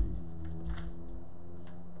see.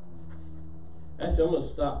 Actually, I'm going to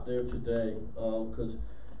stop there today because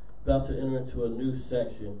about to enter into a new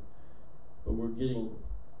section, but we're getting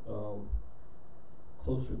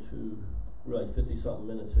closer to, we're like 50-something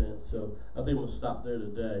minutes in, so I think we'll stop there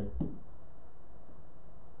today.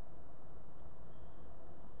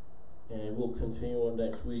 And we'll continue on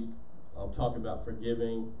next week talking about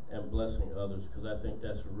forgiving and blessing others, because I think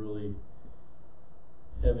that's a really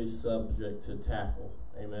heavy subject to tackle.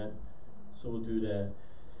 Amen. So we'll do that.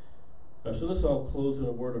 All right, so let's all close in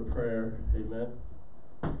a word of prayer. Amen.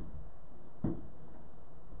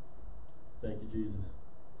 Thank you, Jesus.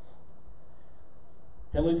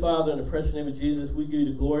 Heavenly Father, in the precious name of Jesus, we give you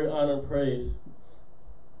the glory, honor, and praise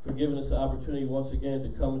for giving us the opportunity once again to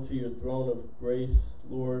come into your throne of grace,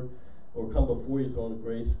 Lord, or come before your throne of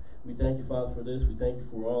grace. We thank you, Father, for this. We thank you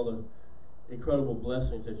for all the incredible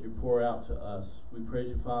blessings that you pour out to us. We praise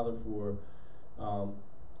you, Father, for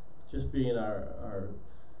just being our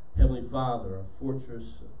Heavenly Father, a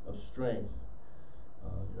fortress of strength,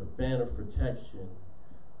 a banner of protection,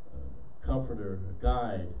 a comforter, a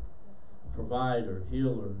guide, a provider,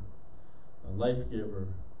 healer, a life giver,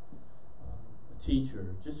 a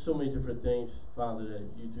teacher, just so many different things, Father, that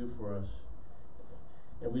you do for us.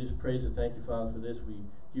 And we just praise and thank you, Father, for this. We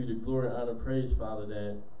give you the glory, honor, and praise, Father,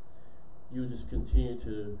 that you just continue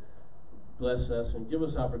to bless us and give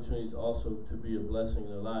us opportunities also to be a blessing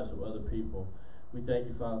in the lives of other people. We thank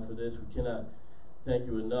you, Father, for this. We cannot thank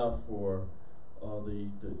you enough for the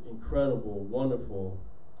incredible, wonderful,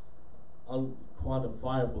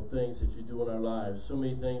 unquantifiable things that you do in our lives. So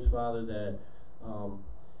many things, Father, that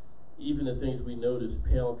even the things we notice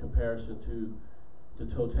pale in comparison to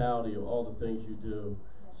the totality of all the things you do.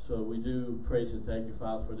 So we do praise and thank you,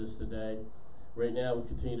 Father, for this today. Right now, we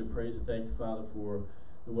continue to praise and thank you, Father, for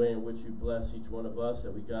the way in which you bless each one of us,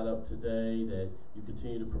 that we got up today, that you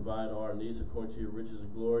continue to provide our needs according to your riches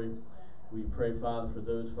and glory. We pray, Father, for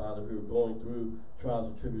those, Father, who are going through trials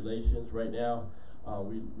and tribulations right now.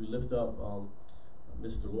 We lift up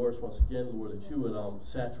Mr. Loris once again, Lord, that you would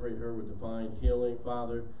saturate her with divine healing,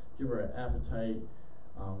 Father. Give her an appetite,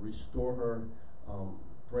 restore her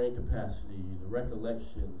brain capacity, the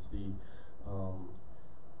recollections, the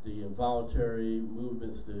involuntary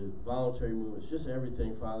movements, the voluntary movements, just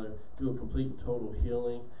everything, Father. Do a complete and total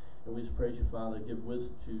healing. And we just praise you, Father. Give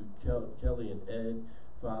wisdom to Kelly and Ed,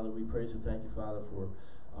 Father. We praise and thank you, Father, for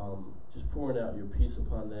just pouring out your peace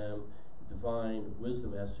upon them, divine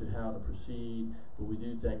wisdom as to how to proceed. But we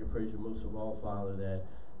do thank and praise you most of all, Father, that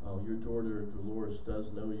your daughter, Dolores,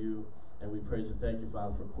 does know you. And we praise and thank you,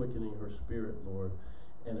 Father, for quickening her spirit, Lord,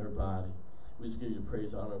 and her body. We just give you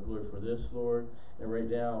praise, honor, and glory for this, Lord. And right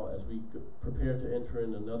now, as we prepare to enter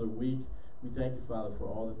in another week, we thank you, Father, for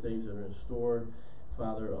all the things that are in store.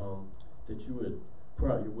 Father, that you would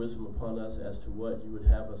pour out your wisdom upon us as to what you would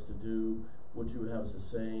have us to do, what you would have us to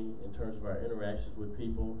say in terms of our interactions with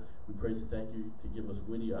people. We praise and thank you to give us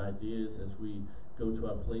witty ideas as we go to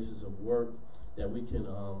our places of work, that we can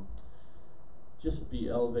just be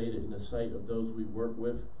elevated in the sight of those we work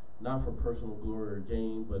with, not for personal glory or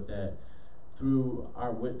gain, but that through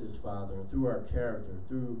our witness, Father, and through our character,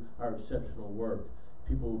 through our exceptional work,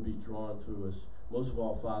 people will be drawn to us. Most of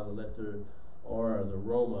all, Father, let the aura, the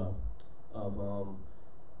aroma of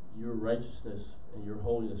your righteousness and your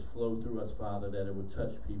holiness flow through us, Father, that it would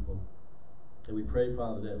touch people. And we pray,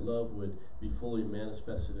 Father, that love would be fully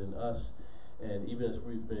manifested in us. And even as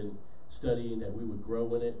we've been studying, that we would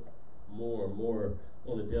grow in it more and more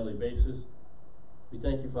on a daily basis. We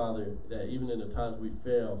thank you, Father, that even in the times we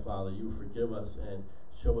fail, Father, you forgive us and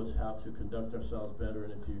show us how to conduct ourselves better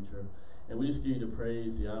in the future. And we just give you the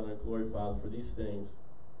praise, the honor, and glory, Father, for these things.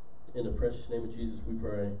 In the precious name of Jesus we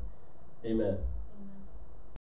pray. Amen.